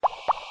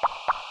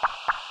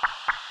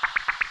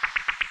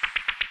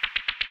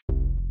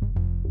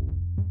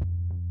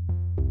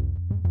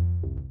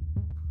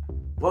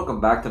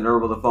Welcome back to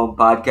Nerd with the Phone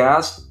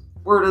podcast,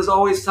 where it is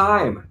always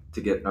time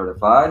to get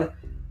nerdified.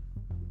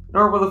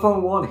 Nerd with the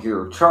Phone 1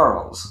 here,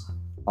 Charles,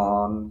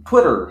 on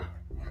Twitter.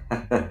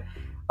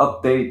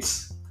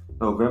 Updates.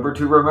 November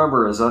to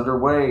Remember is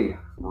underway.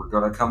 We're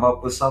going to come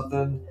up with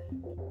something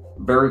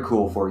very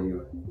cool for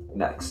you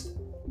next.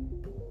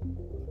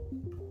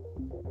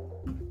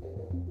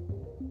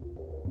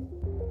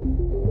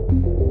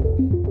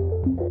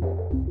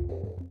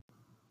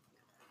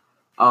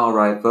 All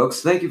right,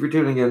 folks, thank you for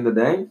tuning in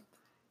today.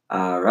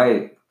 All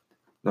right,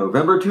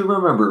 November to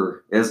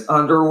Remember is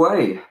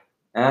underway.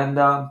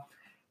 And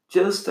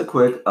just a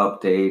quick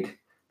update,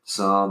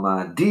 some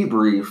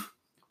debrief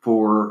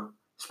for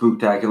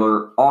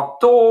Spooktacular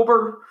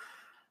October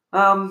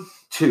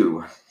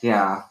 2.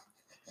 Yeah,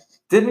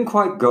 didn't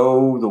quite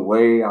go the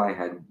way I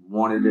had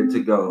wanted it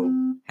to go.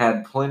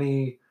 Had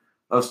plenty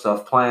of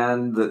stuff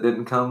planned that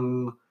didn't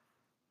come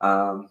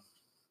out.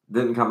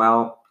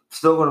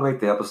 Still going to make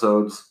the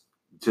episodes.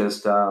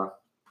 Just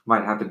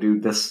might have to do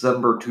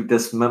December to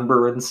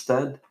Dismember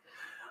instead.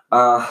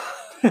 I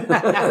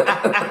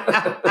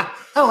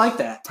like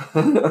that.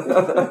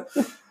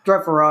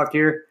 Dreadful Rock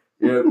here.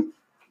 Yep.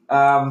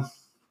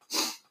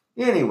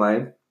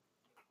 Anyway,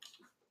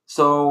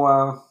 so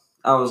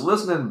I was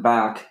listening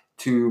back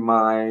to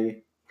my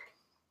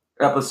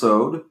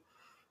episode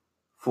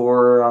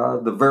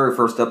for the very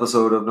first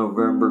episode of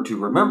November to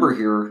Remember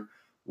here,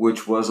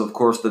 which was, of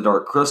course, The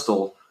Dark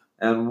Crystal.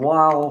 And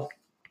while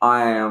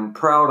I am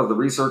proud of the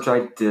research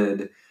I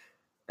did,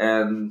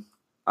 and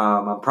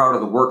I'm proud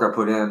of the work I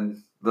put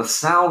in, the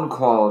sound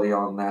quality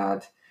on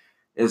that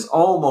is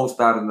almost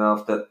bad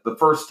enough that the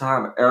first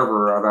time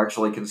ever I've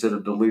actually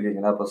considered deleting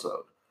an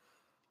episode.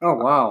 Oh,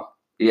 wow.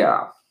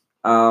 Yeah.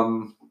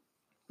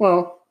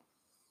 Well,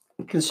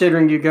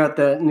 considering you got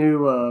that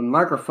new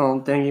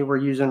microphone thing you were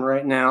using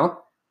right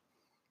now,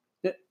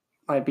 it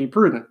might be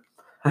prudent.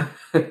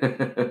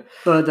 But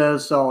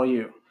that's all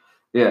you.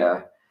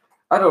 Yeah.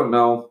 I don't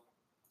know.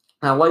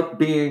 I like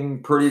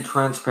being pretty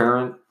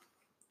transparent.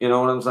 You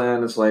know what I'm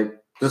saying? It's like,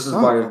 this is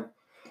by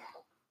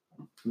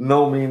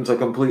no means a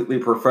completely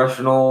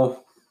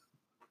professional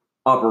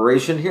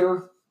operation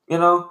here, you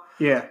know?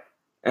 Yeah.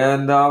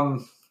 And,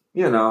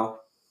 you know,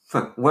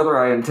 whether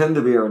I intend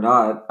to be or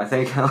not, I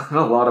think in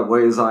a lot of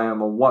ways I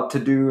am a what to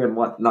do and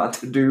what not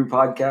to do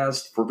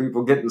podcast for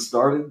people getting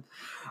started.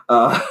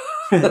 I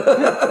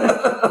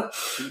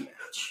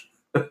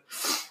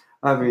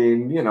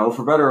mean, you know,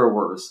 for better or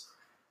worse.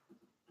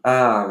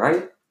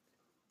 Right?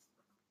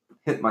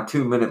 Hit my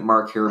 2-minute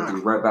mark here. Be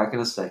right back in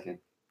a second.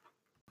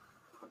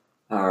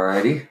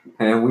 Alrighty.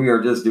 And we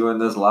are just doing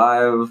this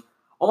live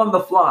on the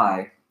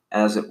fly,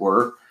 as it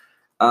were.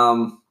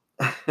 But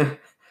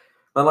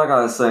like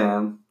I was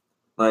saying,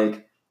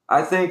 like,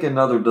 I think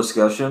another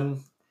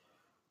discussion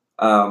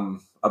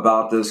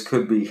about this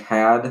could be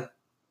had,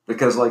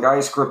 because like I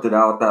scripted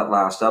out that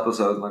last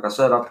episode, and like I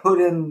said, I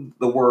put in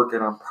the work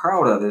and I'm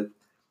proud of it,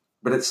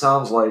 but it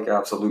sounds like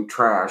absolute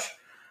trash.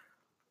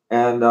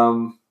 And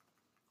the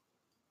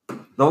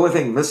only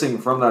thing missing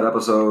from that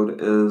episode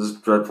is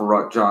Dreadful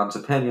Rock John's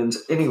opinions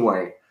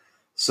anyway.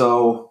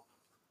 So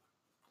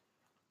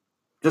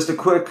just a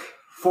quick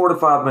 4 to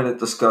 5 minute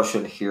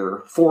discussion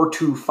here, 4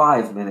 to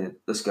 5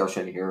 minute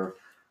discussion here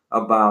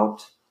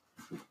about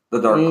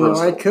The Dark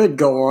Crystal. I could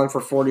go on for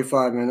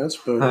 45 minutes,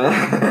 but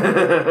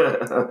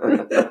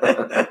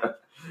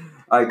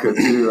I could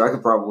too. I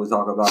could probably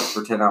talk about it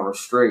for 10 hours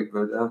straight,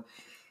 but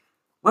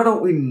why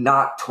don't we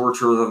not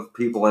torture the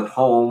people at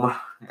home?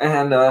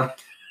 And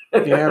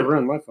yeah,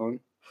 ruined my phone.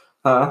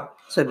 Huh?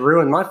 Said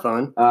ruined my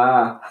phone.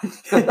 All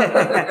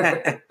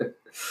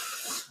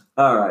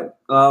right.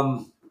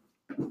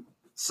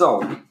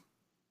 So,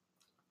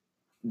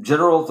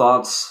 general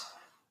thoughts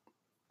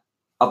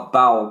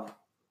about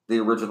the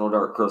original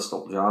Dark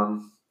Crystal,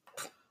 John?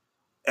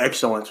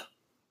 Excellent.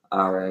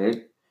 All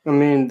right. I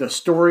mean, the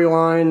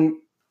storyline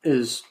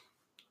is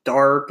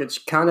dark. It's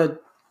kind of,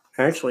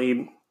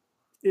 actually,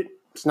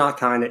 it's not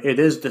kind of, it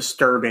is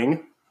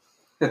disturbing.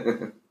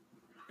 I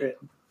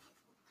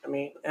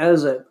mean,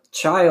 as a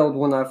child,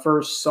 when I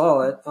first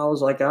saw it, I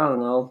was like, I don't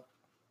know,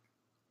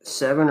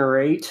 7 or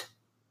 8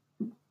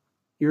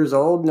 years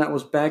old. And that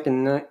was back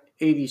in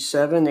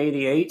 87,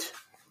 88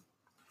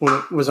 when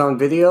it was on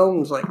video. I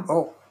was like,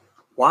 oh,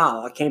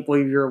 wow, I can't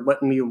believe you're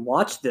letting me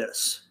watch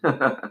this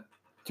to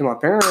my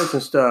parents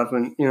and stuff.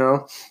 And, you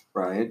know,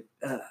 right.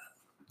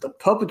 The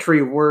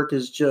puppetry work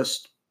is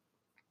just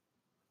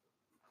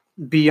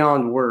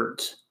beyond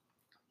words.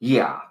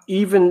 Yeah.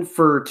 Even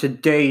for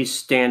today's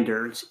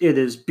standards, it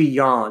is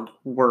beyond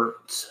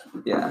words.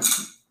 Yeah.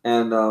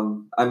 And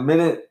I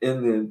meant it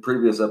in the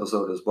previous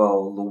episode as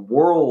well. The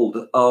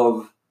world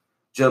of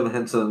Jim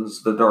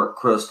Henson's The Dark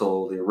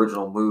Crystal, the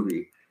original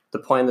movie, The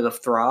Planet of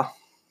Thra.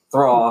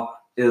 Thra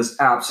is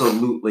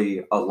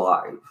absolutely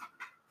alive.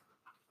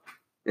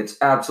 It's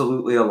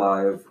absolutely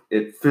alive.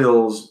 It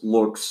feels,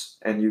 looks,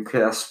 and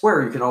I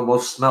swear you can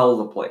almost smell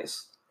the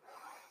place.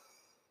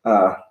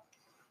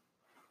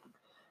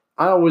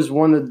 I always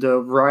wanted to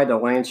ride a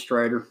Land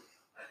Strider.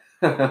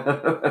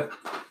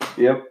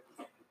 Yep.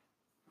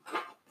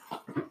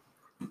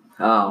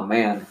 Oh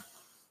man.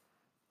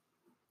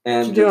 What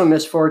And you doing,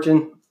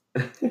 Misfortune?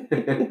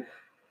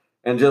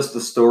 and just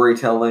the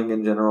storytelling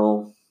in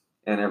general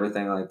and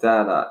everything like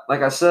that.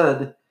 Like I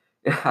said,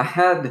 I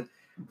had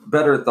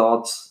better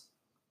thoughts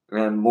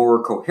and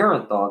more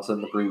coherent thoughts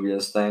than the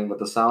previous thing, but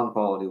the sound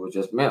quality was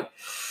just meh.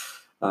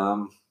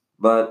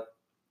 But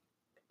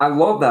I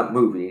love that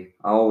movie.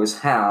 I always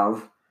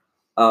have.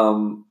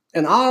 And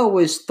I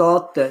always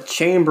thought that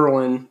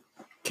Chamberlain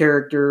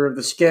character of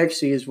the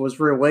Skeksis was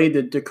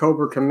related to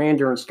Cobra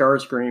Commander and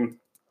Starscream.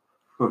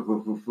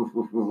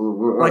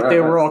 Like they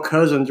were all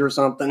cousins or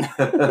something.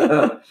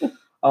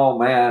 Oh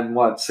man,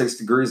 what, 6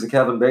 degrees of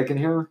Kevin Bacon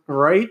here?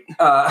 Right?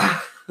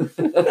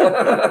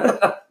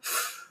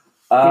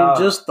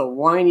 Just the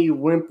whiny,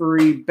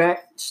 whimpery,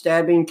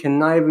 backstabbing,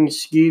 conniving,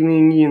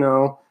 scheming,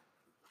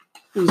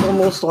 It was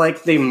almost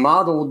like they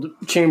modeled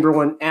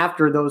Chamberlain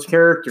after those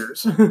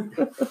characters.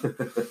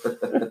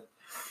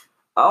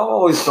 I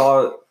always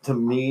thought, to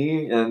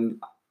me,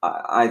 and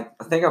I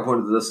think I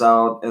pointed this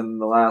out in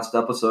the last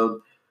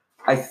episode,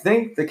 I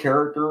think the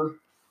character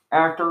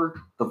actor,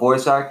 the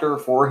voice actor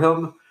for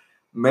him,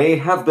 may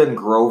have been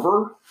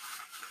Grover.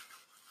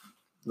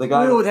 The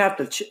guy we would have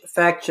to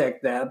fact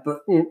check that, but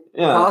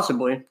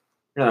possibly.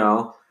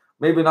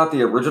 Maybe not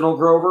the original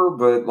Grover,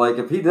 but like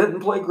if he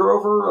didn't play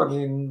Grover, I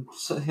mean,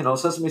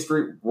 Sesame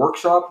Street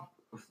Workshop,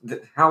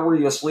 how were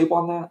you asleep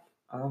on that?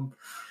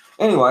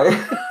 Anyway.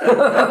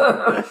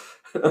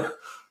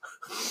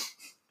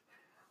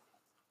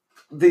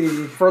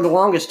 For the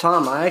longest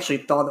time, I actually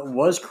thought it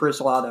was Chris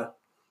Latta,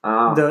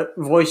 the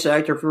voice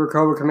actor for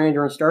Cobra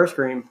Commander and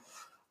Starscream.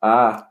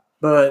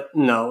 But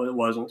no, it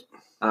wasn't.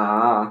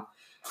 I'm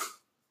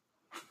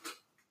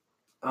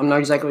not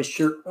exactly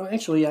sure.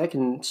 Actually, I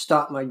can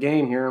stop my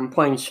game here. I'm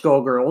playing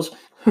Skullgirls.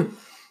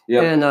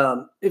 Yep.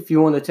 And if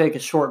you want to take a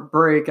short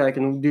break, I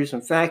can do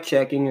some fact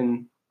checking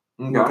and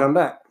we'll come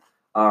back.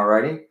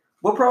 Alrighty.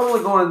 We're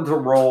probably going to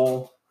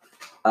roll.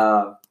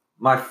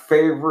 My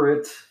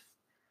favorite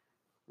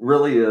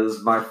really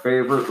is my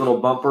favorite little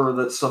bumper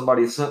that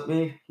somebody sent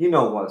me. You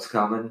know what's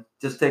coming.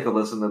 Just take a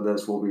listen to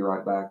this. We'll be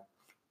right back.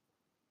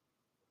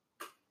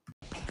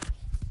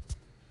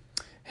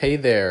 Hey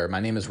there, my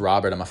name is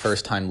Robert. I'm a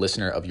first-time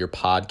listener of your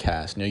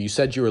podcast. You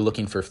said you were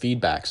looking for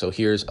feedback, so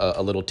here's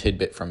a little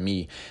tidbit from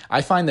me.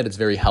 I find that it's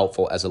very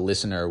helpful as a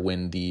listener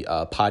when the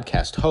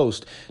podcast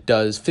host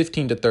does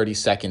 15 to 30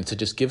 seconds to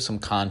just give some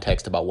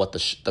context about what the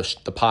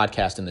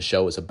podcast and the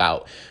show is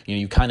about.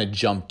 You kind of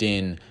jumped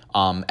in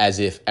as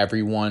if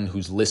everyone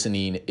who's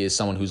listening is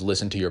someone who's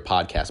listened to your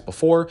podcast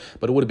before,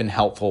 but it would have been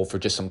helpful for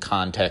just some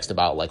context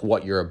about like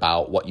what you're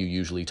about, what you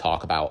usually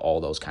talk about,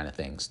 all those kind of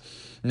things.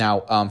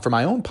 Now, for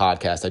my own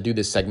podcast, I do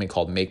this segment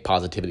called Make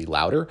Positivity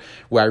Louder,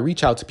 where I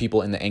reach out to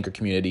people in the Anchor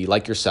community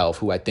like yourself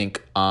who I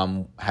think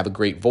have a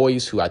great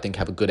voice, who I think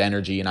have a good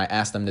energy, and I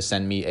ask them to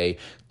send me a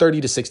 30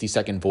 to 60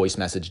 second voice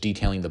message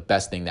detailing the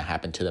best thing that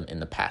happened to them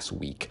in the past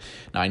week.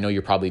 Now, I know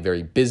you're probably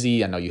very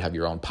busy. I know you have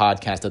your own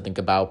podcast to think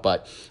about,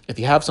 but if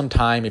you have some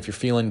time, if you're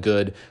feeling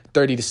good,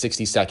 30 to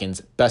 60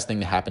 seconds, best thing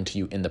to happen to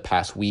you in the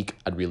past week,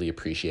 I'd really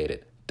appreciate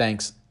it.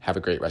 Thanks. Have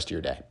a great rest of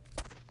your day.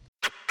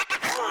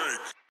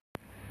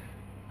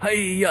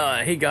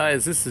 Hey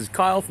guys, this is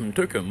Kyle from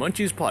Tokyo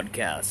Munchies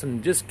Podcast.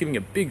 I'm just giving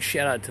a big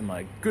shout out to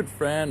my good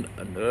friend,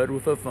 A Nerd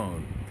with a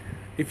Phone.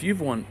 If you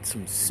want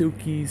some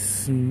silky,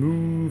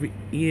 smooth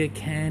ear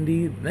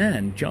candy,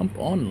 then jump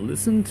on and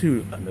listen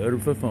to A Nerd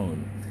with a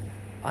Phone.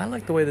 I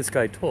like the way this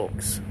guy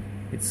talks.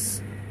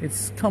 It's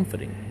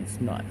comforting.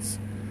 It's nice.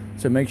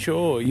 So make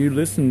sure you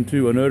listen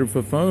to A Nerd with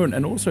a Phone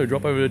and also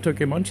drop over to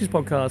Tokyo Munchies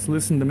Podcast,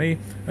 listen to me,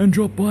 and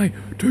drop by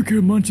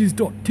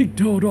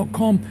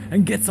tokyomunchies.tiktok.com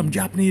and get some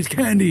Japanese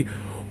candy.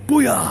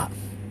 Booyah!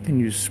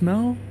 Can you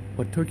smell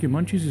what Tokyo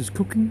Munchies is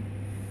cooking?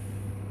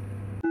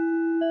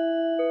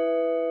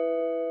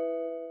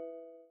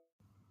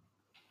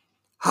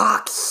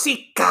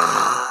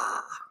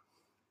 Hoxika!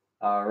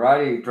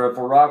 Alrighty,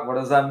 Dreadful Rock, what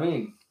does that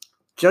mean?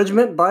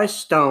 Judgment by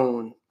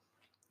Stone.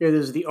 It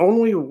is the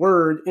only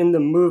word in the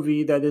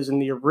movie that is in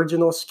the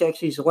original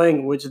Skeksis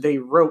language they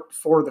wrote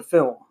for the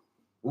film.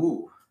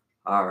 Ooh,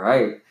 all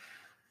right.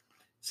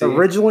 See?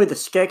 Originally, the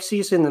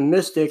Skeksis and the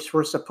Mystics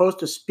were supposed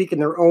to speak in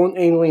their own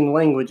alien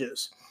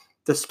languages,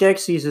 the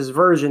Skeksis'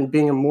 version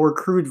being a more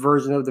crude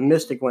version of the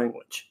Mystic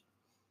language.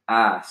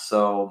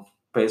 So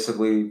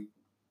basically,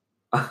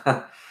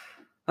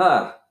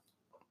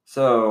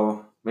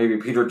 so maybe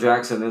Peter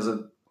Jackson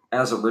isn't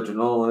as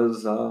original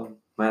as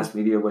mass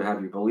media would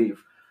have you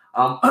believe.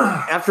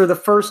 After the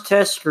first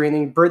test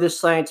screening, British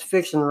science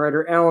fiction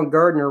writer Alan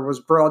Gardner was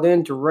brought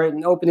in to write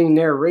an opening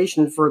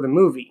narration for the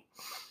movie,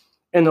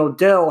 and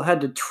O'Dell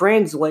had to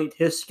translate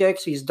his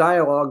Skeksis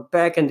dialogue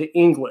back into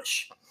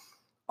English,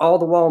 all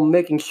the while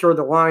making sure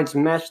the lines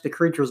matched the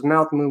creature's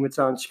mouth movements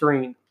on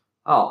screen.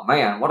 Oh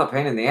man, what a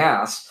pain in the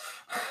ass.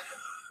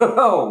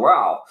 Oh,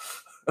 wow.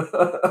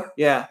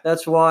 Yeah,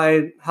 that's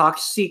why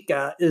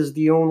Hoxika is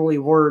the only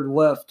word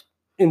left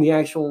in the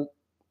actual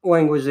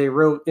language they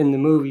wrote in the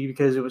movie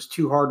because it was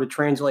too hard to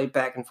translate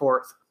back and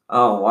forth.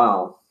 Oh,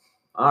 wow.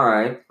 All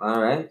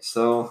right.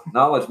 So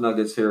knowledge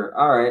nuggets here.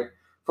 All right,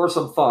 for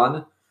some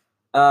fun.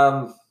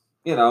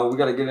 We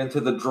got to get into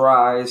the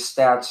dry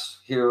stats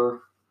here.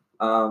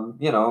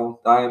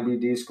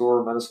 IMDb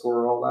score,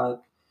 Metascore, all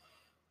that.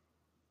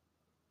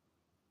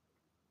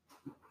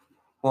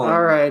 Well,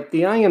 All right,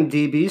 the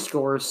IMDb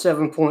score is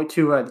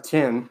 7.2 out of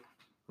 10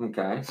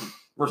 Okay.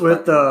 with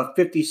Respectable.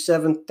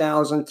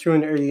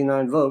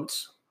 57,289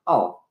 votes.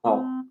 Oh,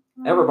 well,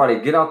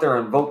 everybody get out there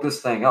and vote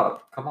this thing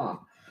up. Come on.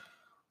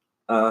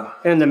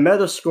 And the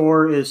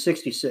Metascore is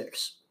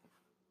 66.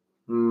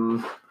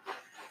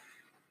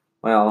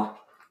 Well,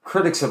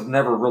 critics have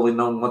never really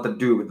known what to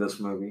do with this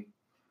movie.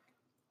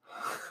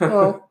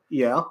 Oh,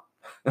 yeah.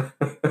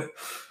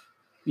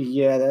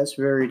 Yeah, that's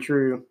very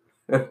true.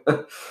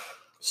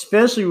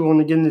 Especially when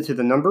we get into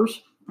the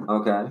numbers.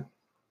 Okay.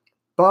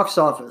 Box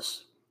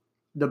office.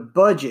 The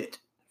budget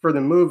for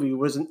the movie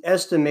was an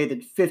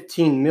estimated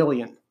 $15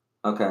 million.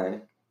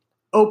 Okay.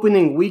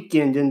 Opening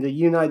weekend in the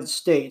United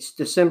States,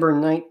 December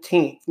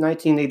 19th,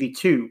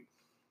 1982,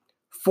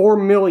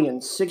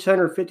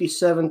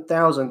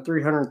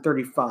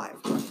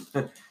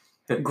 4,657,335.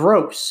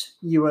 Gross,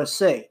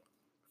 USA,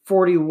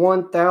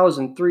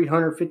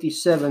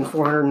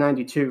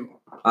 41,357,492.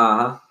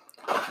 Uh-huh.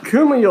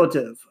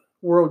 Cumulative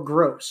world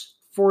gross,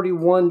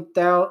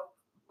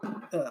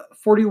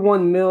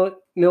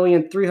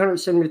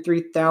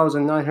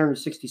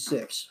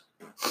 41,373,966.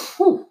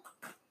 Whew.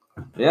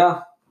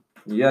 Yeah.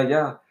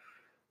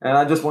 And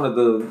I just wanted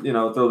to,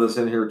 throw this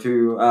in here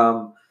too.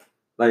 I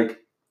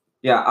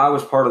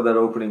was part of that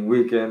opening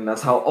weekend.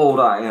 That's how old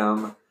I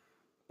am.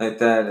 Like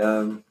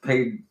that,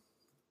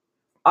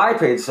 I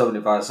paid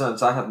 75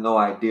 cents. I have no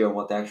idea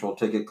what the actual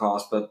ticket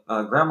cost, but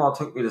Grandma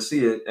took me to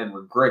see it and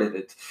regretted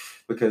it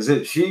because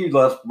she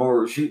left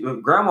more. My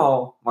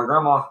grandma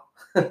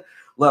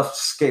left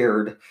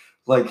scared.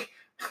 Like,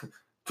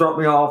 dropped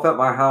me off at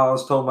my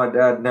house, told my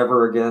dad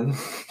never again.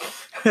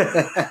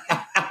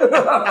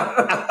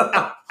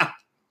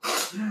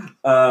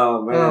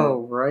 Oh man!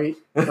 Oh, right.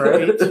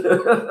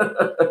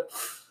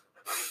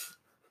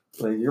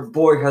 Like, your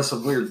boy has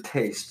some weird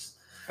tastes.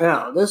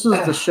 Now, this is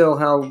to show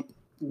how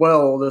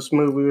well this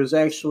movie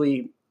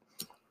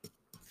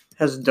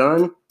has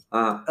done.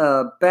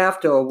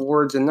 BAFTA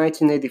Awards in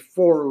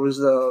 1984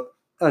 was a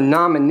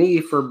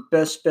nominee for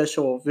Best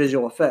Special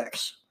Visual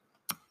Effects.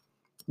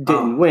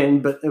 Didn't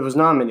win, but it was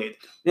nominated.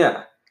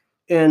 Yeah.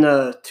 In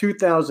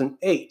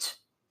 2008,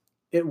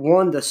 it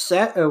won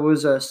it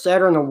was a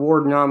Saturn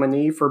Award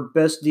nominee for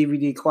Best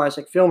DVD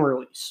Classic Film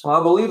Release. Well,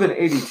 I believe in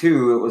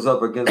 82 it was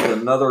up against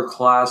another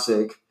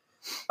classic,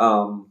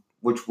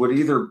 which would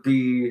either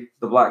be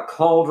The Black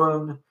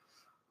Cauldron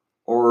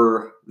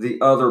or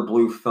the other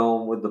blue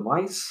film with the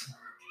mice.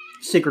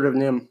 Secret of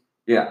NIMH.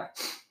 Yeah.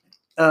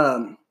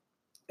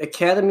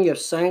 Academy of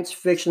Science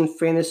Fiction,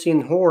 Fantasy,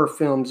 and Horror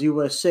Films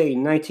USA,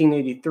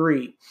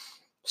 1983.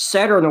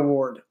 Saturn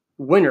Award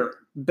winner,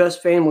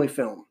 Best Family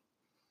Film.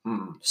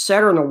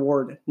 Saturn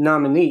Award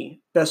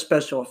nominee, Best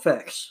Special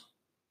Effects.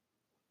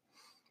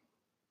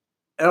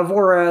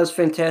 Alvarez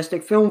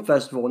Fantastic Film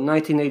Festival,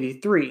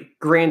 1983.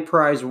 Grand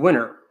Prize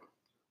winner.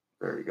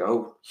 There you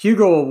go.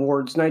 Hugo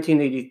Awards,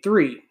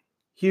 1983.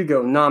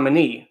 Hugo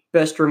nominee,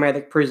 Best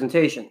Dramatic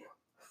Presentation.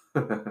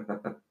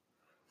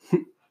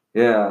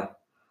 Yeah.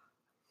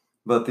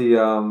 But the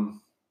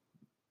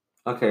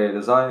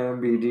does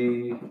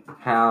IMDb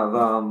have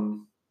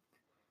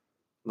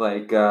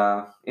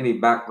any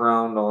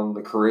background on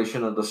the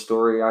creation of the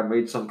story? I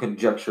made some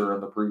conjecture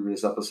in the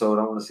previous episode.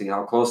 I want to see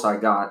how close I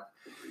got.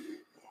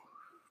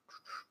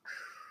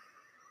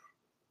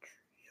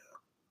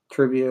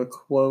 Trivia,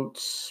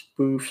 quotes,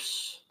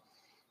 spoofs,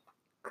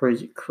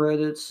 crazy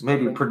credits.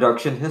 Maybe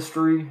production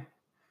history?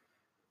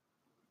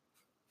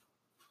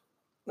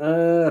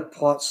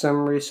 Plot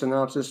summary,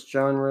 synopsis,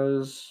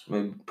 genres.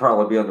 Maybe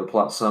probably be under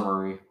plot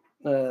summary.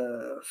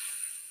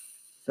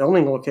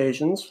 Filming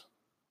locations.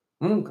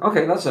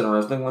 Okay, that's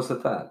interesting. What's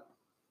at that?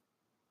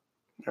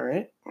 All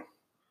right.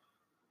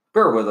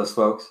 Bear with us,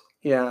 folks.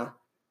 Yeah.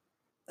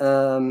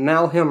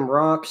 Malham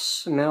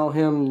Rocks,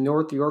 Malham,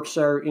 North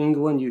Yorkshire,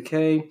 England,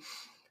 UK.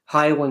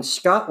 Highland,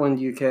 Scotland,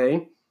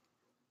 UK.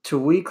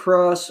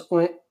 Twycross,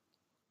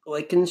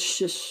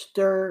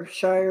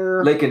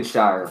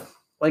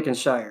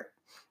 Lancashire,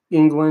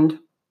 England.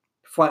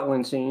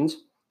 Flatland scenes.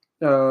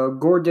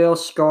 Gordale,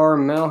 Scar,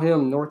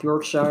 Malham, North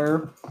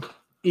Yorkshire.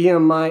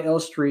 EMI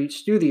Elstree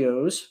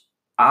Studios.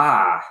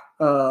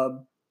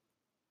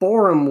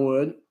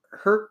 Borehamwood,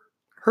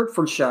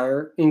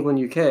 Hertfordshire, England,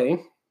 UK.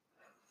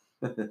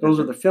 Those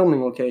are the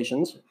filming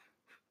locations.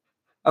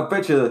 I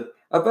bet you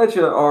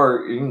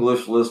our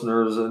English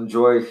listeners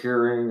enjoy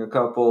hearing a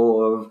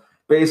couple of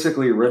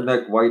basically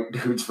redneck white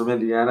dudes from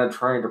Indiana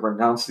trying to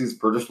pronounce these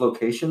British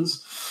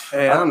locations.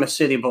 Hey, I'm a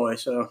city boy,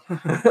 so.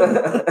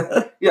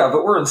 Yeah,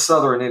 but we're in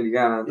southern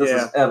Indiana. This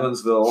is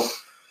Evansville.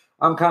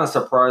 I'm kind of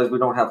surprised we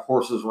don't have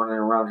horses running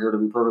around here, to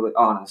be perfectly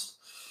honest.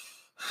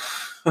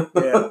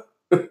 Yeah.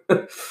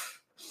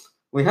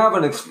 We have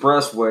an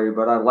expressway,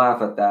 but I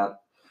laugh at that.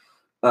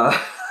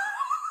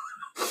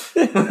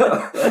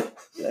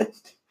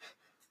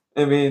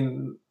 I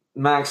mean,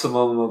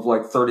 maximum of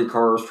like 30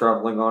 cars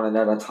traveling on it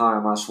at a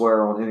time, I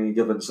swear, on any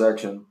given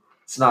section.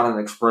 It's not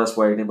an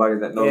expressway. Anybody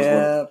that knows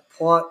Yeah,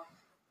 plot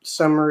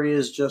summary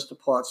is just a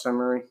plot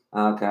summary.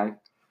 what... Okay.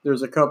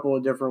 There's a couple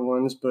of different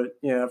ones, but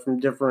yeah, from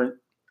different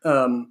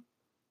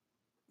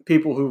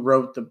people who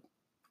wrote the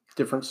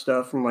different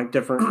stuff from like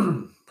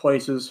different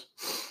places.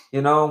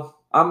 You know,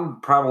 I'm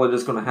probably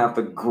just going to have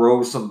to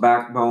grow some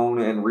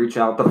backbone and reach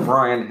out to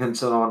Brian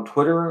Henson on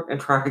Twitter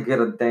and try to get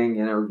a dang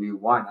interview.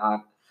 Why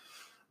not?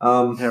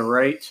 Yeah,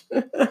 right.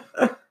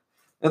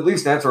 At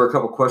least answer a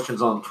couple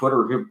questions on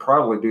Twitter. He'd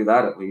probably do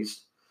that at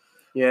least.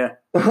 Yeah.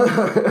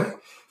 Because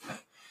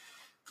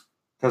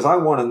I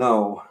want to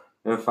know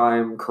if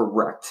I'm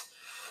correct.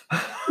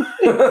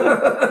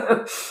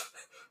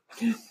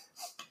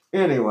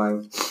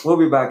 Anyway, we'll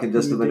be back in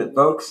just a minute,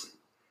 folks.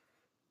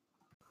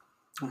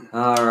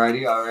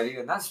 Alrighty.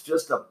 And that's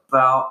just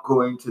about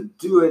going to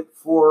do it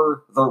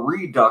for the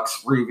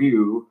Redux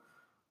review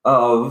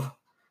of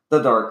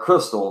The Dark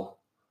Crystal.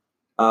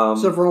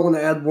 So if we're going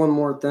to add one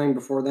more thing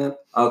before that.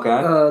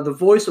 Okay. The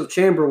voice of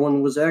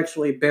Chamberlain was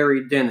actually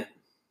Barry Dennen.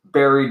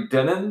 Barry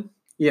Dennen?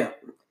 Yeah.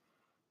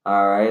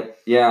 Alright.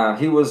 Yeah,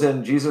 he was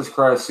in Jesus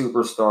Christ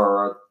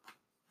Superstar.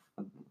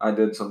 I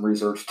did some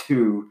research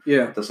too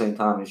at the same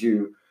time as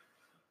you.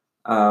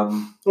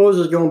 Well, it was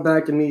just going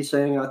back to me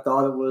saying I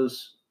thought it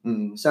was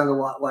sounded a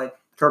lot like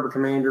Cobra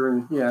Commander,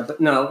 and but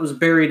no, it was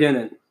Barry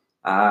Dennen.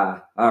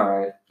 All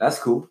right, that's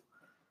cool.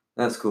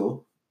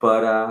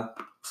 But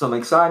some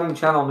exciting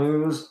channel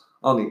news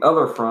on the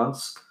other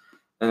fronts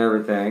and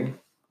everything.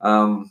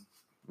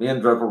 Me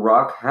and Dreadful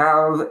Rock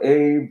have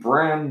a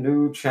brand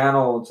new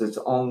channel. It's its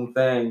own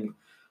thing.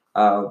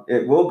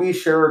 It will be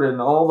shared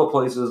in all the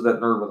places that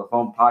Nerd with a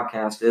Phone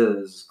podcast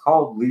is,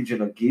 called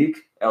Legion of Geek,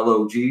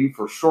 LOG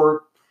for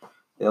short.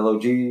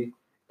 LOG,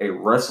 a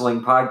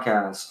wrestling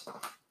podcast.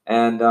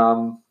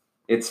 And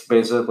it's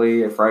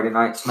basically a Friday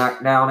night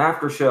SmackDown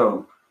after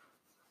show.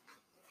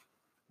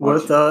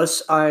 With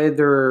us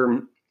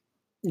either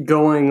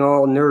going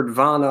all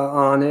Nerdvana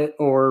on it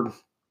or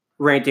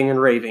ranting and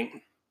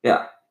raving.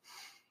 Yeah.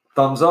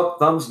 Thumbs up,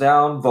 thumbs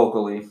down,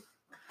 vocally.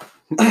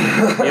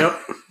 Yep.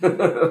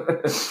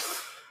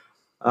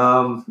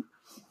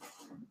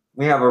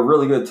 We have a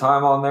really good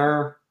time on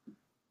there.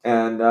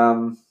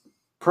 And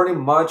pretty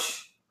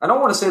much, I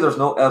don't want to say there's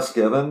no F's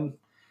given,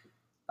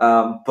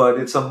 but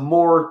it's a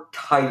more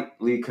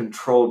tightly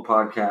controlled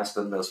podcast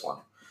than this one.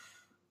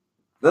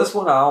 This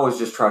one, I always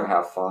just try to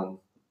have fun.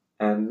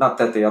 And not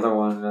that the other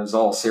one is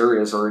all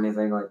serious or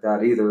anything like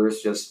that either.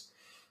 It's just,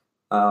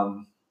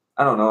 I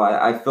don't know,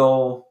 I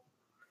feel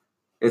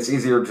it's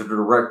easier to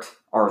direct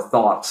our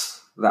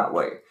thoughts that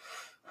way.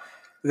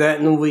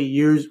 That and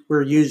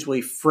we're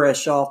usually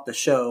fresh off the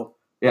show.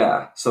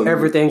 Yeah. So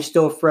everything's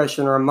still fresh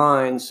in our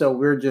minds, so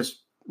we're just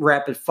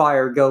rapid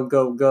fire, go,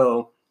 go,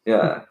 go.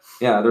 Yeah.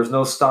 There's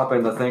no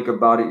stopping to think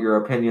about it. Your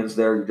opinion's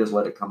there. You just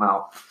let it come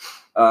out.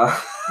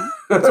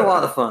 It's a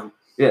lot of fun.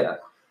 Yeah.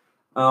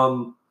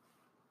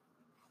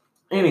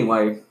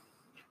 Anyway,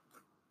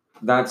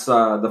 that's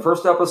the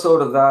first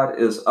episode of that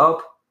is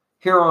up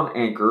here on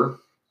Anchor,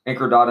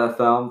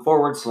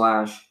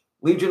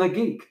 anchor.fm/Legion of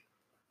Geek.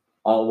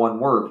 All one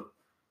word.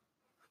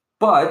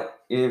 But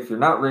if you're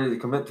not ready to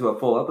commit to a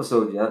full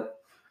episode yet,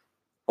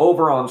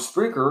 over on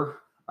Spreaker,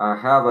 I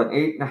have an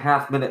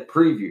 8.5-minute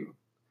preview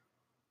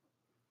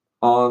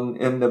on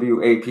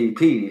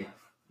MWAPP,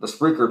 the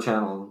Spreaker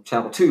channel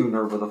 2,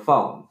 Nerd with a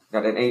Phone.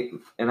 Got an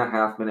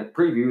 8.5-minute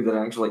preview that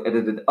I actually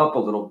edited up a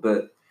little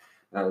bit.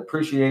 And I'd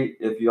appreciate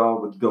if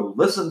y'all would go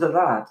listen to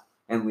that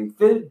and leave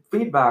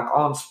feedback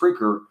on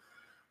Spreaker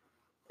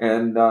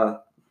and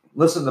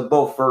listen to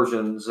both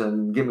versions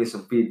and give me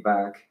some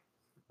feedback.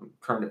 I'm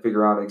trying to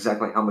figure out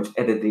exactly how much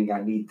editing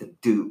I need to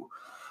do.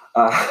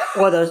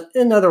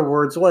 In other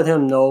words, let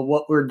him know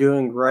what we're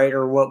doing right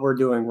or what we're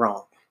doing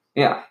wrong.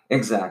 Yeah,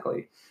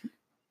 exactly.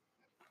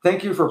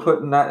 Thank you for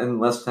putting that in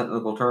less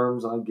technical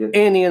terms. I get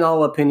any and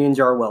all opinions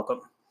are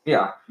welcome.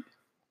 Yeah.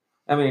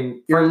 I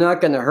mean, you're not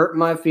going to hurt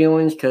my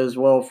feelings because,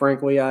 well,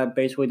 frankly, I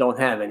basically don't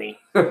have any.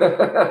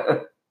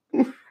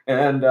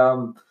 And,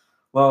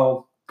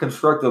 well,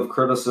 constructive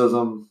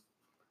criticism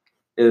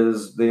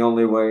is the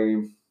only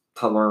way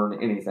to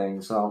learn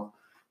anything. So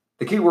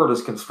the key word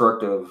is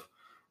constructive.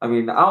 I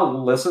mean,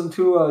 I'll listen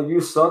to You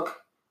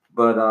Suck,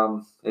 but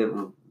it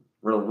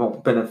really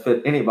won't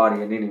benefit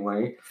anybody in any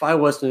way. If I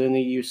listen to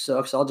any You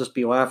Sucks, I'll just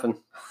be laughing.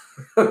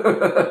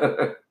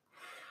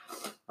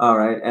 All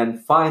right.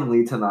 And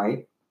finally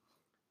tonight,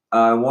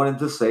 I wanted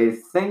to say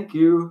thank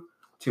you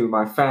to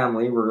my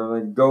family. We're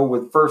going to go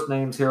with first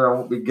names here. I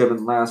won't be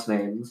giving last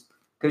names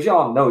because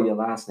y'all know your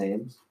last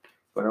names.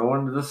 But I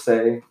wanted to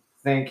say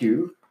thank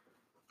you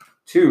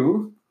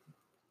to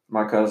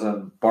my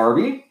cousin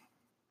Barbie,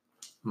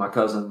 my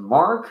cousin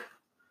Mark,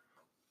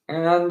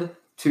 and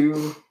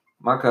to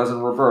my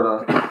cousin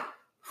Roberta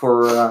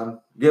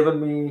for giving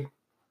me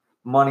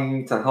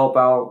money to help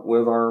out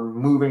with our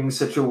moving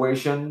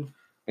situation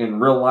in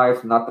real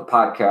life, not the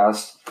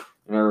podcast.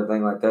 and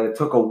everything like that. It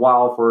took a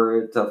while for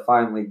it to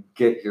finally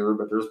get here,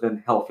 but there's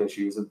been health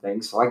issues and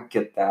things, so I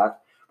get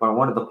that. But I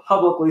wanted to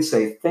publicly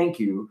say thank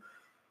you.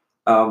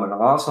 And I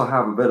also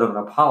have a bit of an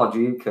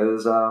apology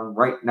because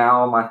right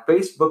now my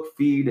Facebook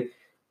feed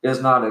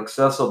is not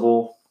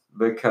accessible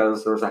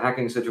because there's a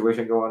hacking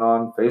situation going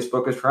on.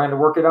 Facebook is trying to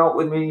work it out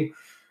with me.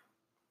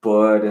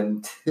 But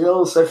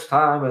until such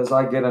time as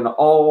I get an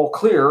all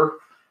clear,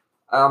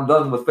 I'm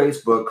done with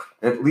Facebook,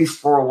 at least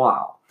for a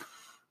while.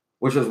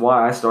 Which is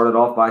why I started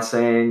off by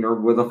saying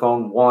Nerd with a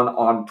Phone 1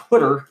 on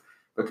Twitter,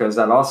 because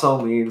that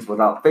also means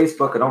without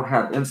Facebook, I don't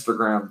have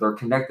Instagram. They're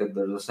connected.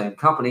 They're the same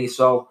company.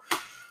 So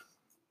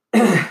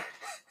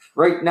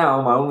right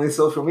now, my only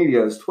social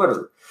media is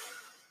Twitter.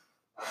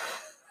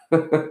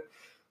 And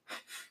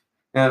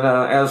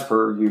as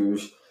per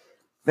usual,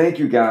 thank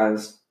you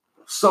guys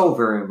so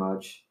very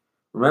much.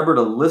 Remember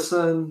to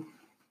listen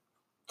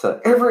to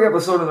every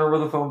episode of the Nerd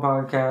with a Phone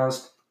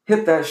podcast.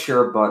 Hit that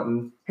share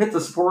button. Hit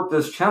the support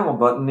this channel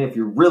button if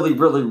you really,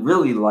 really,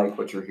 really like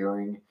what you're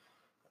hearing.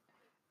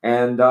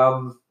 And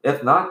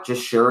if not,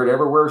 just share it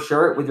everywhere.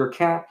 Share it with your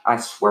cat. I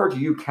swear to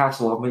you,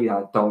 cats love me.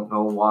 I don't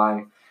know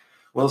why.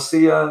 We'll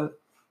see you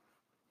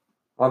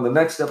on the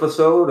next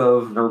episode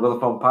of Nerd with a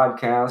Phone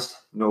podcast.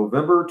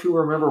 November to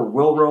remember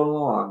will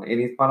roll on.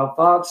 Any final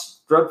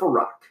thoughts? Dreadful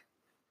Rock.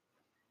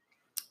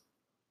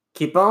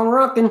 Keep on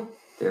rocking.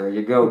 There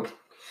you go.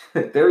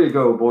 There you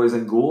go, boys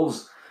and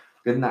ghouls.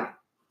 Good night.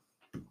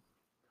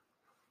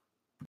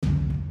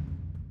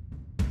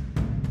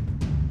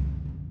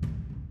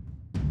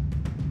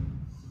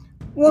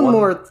 One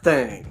more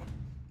thing.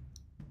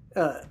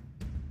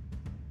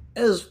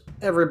 As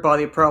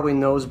everybody probably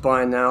knows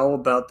by now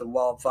about the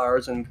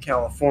wildfires in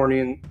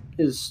California and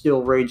is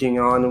still raging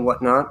on and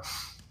whatnot,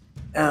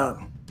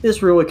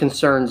 this really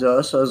concerns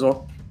us as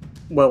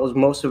well as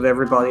most of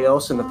everybody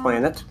else in the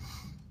planet.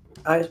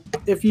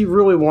 If you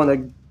really want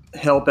to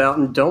help out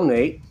and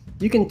donate,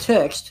 you can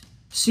text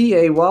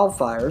CA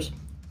Wildfires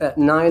at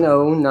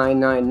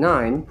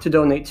 90999 to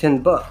donate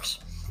 $10.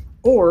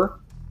 Or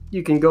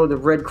you can go to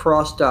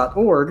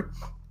redcross.org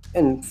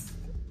and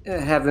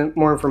have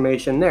more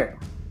information there.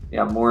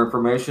 Yeah, more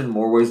information,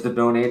 more ways to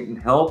donate and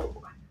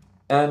help.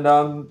 And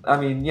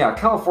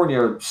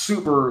California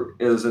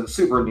is in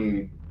super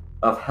need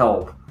of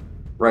help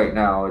right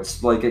now.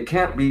 It's like it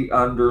can't be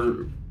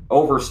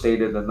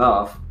overstated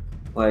enough.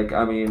 Like,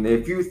 I mean,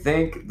 if you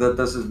think that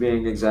this is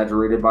being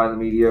exaggerated by the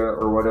media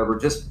or whatever,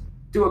 just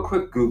do a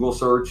quick Google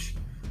search.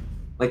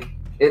 Like,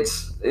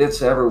 it's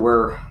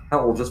everywhere.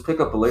 Hell, just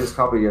pick up the latest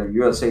copy of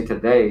USA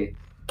Today.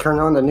 Turn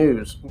on the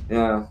news.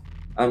 Yeah.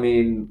 I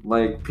mean,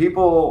 like,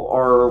 people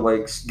are,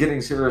 like, getting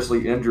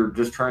seriously injured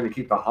just trying to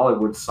keep the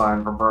Hollywood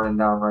sign from burning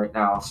down right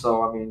now.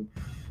 So, I mean,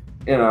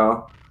 you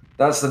know,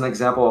 that's an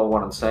example of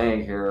what I'm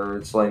saying here.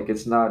 It's like,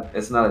 it's not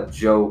a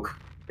joke.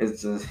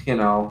 It's,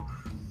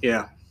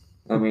 Yeah.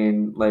 I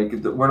mean, like,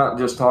 we're not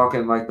just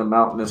talking, like, the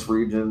mountainous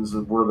regions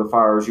where the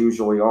fires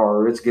usually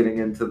are. It's getting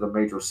into the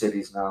major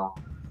cities now.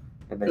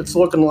 And It's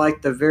looking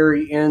like the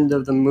very end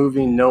of the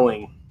movie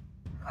Knowing.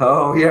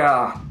 Oh,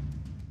 yeah.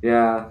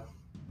 Yeah.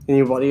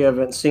 Anybody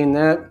haven't seen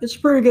that? It's a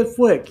pretty good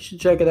flick. You should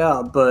check it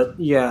out. But,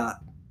 yeah,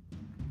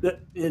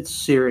 it's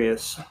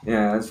serious.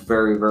 Yeah, it's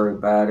very, very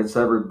bad. It's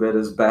every bit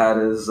as bad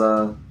as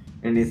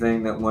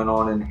anything that went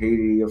on in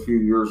Haiti a few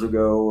years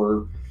ago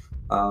or...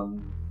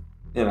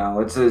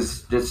 it's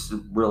just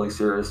really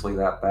seriously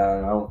that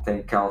bad. I don't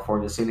think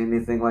California's seen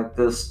anything like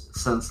this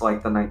since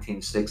like the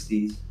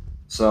 1960s.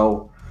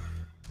 So,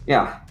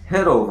 yeah,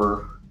 head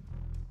over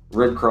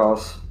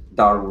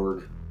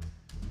redcross.org.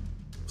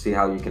 See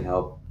how you can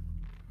help.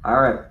 All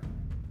right,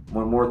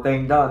 one more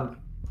thing done.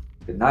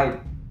 Good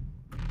night.